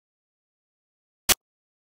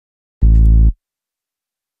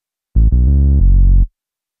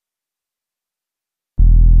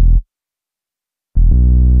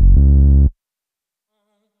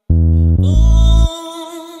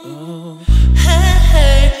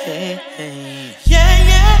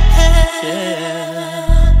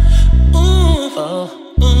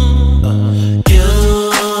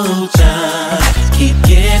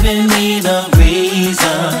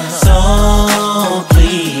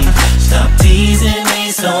Stop teasing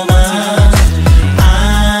me so much.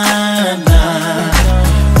 I'm not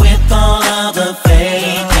with all of the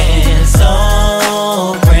faking,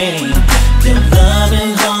 so bring your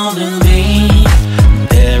loving home to me.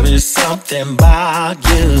 There is something about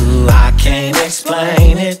you, I can't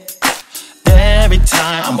explain it. Every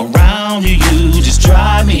time I'm around you, you just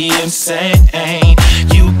drive me insane.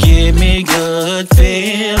 You give me good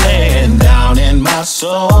feeling down in my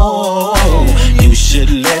soul. You should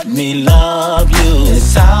let me love you.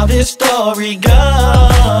 It's how this story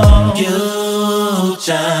goes. You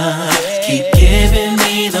just keep giving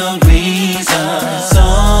me the reason.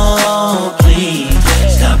 So please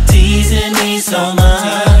stop teasing me so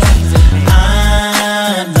much.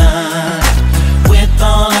 I'm not with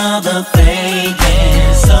all of the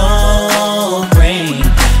faking, so bring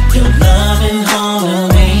your loving home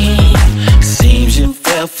to me. Seems you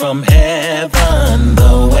fell from heaven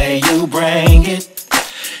the way you bring it.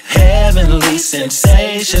 Heavenly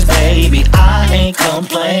sensations, baby, I ain't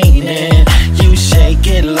complaining. You shake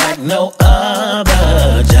it like no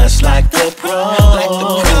other, just like the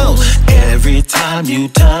pros. Every time you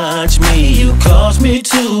touch me, you cause me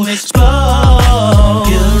to explode.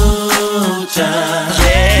 You just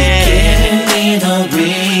keep giving me the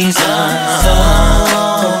reason, so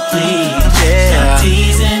please stop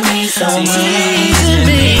teasing me so much.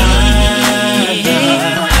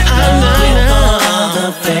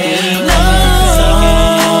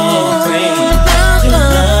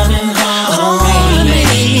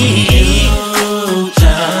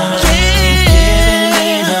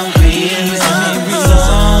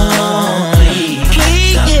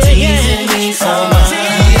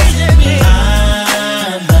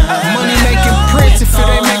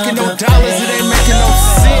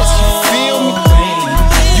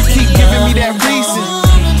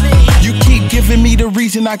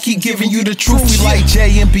 I keep giving you the truth. We like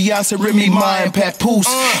Jay and Beyonce, Remy Ma and Papoose.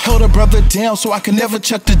 Held a brother down so I can never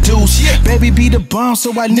chuck the deuce. Baby be the bomb,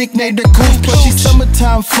 so I nicknamed her Goose. Plus she's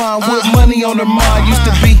summertime fine with money on her mind. Used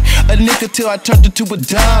to be a nigga till I turned her to a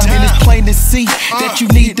dime. And it's plain to see that you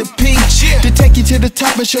need the peach to take you to the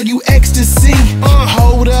top and show you ecstasy.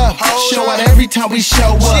 Hold up, show out every time we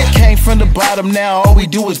show up. Came from the bottom, now all we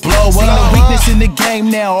do is blow up. No weakness in the game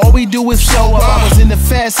now, all we do is show up. I was in the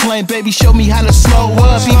fast lane, baby, show me how to slow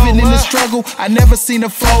up. Even in the struggle, I never seen her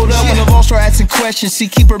fold up. When I lost her asking questions, she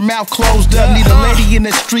keep her mouth closed up. Need a lady in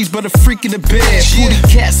the streets, but a freak in the bed. Booty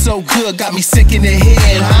cat so good, got me sick in the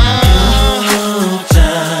head. You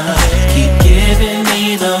just keep giving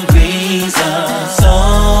me the reason,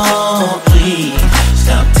 so please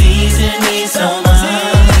stop teasing me so much.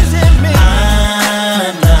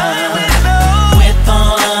 I'm not with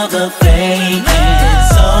all of the faking,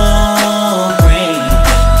 so bring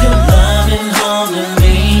your loving home to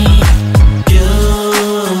me. You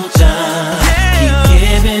just keep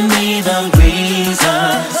giving me the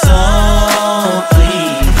reason, so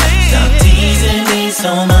please stop teasing me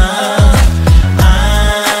so much.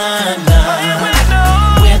 I'm not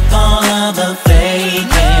with all of the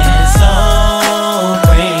faking, so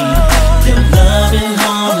bring your loving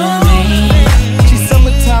home to me. She's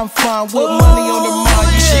summertime fine with money on her mind.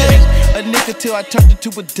 You shit a nigga till I turned her to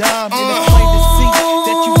a dime. And it's plain to see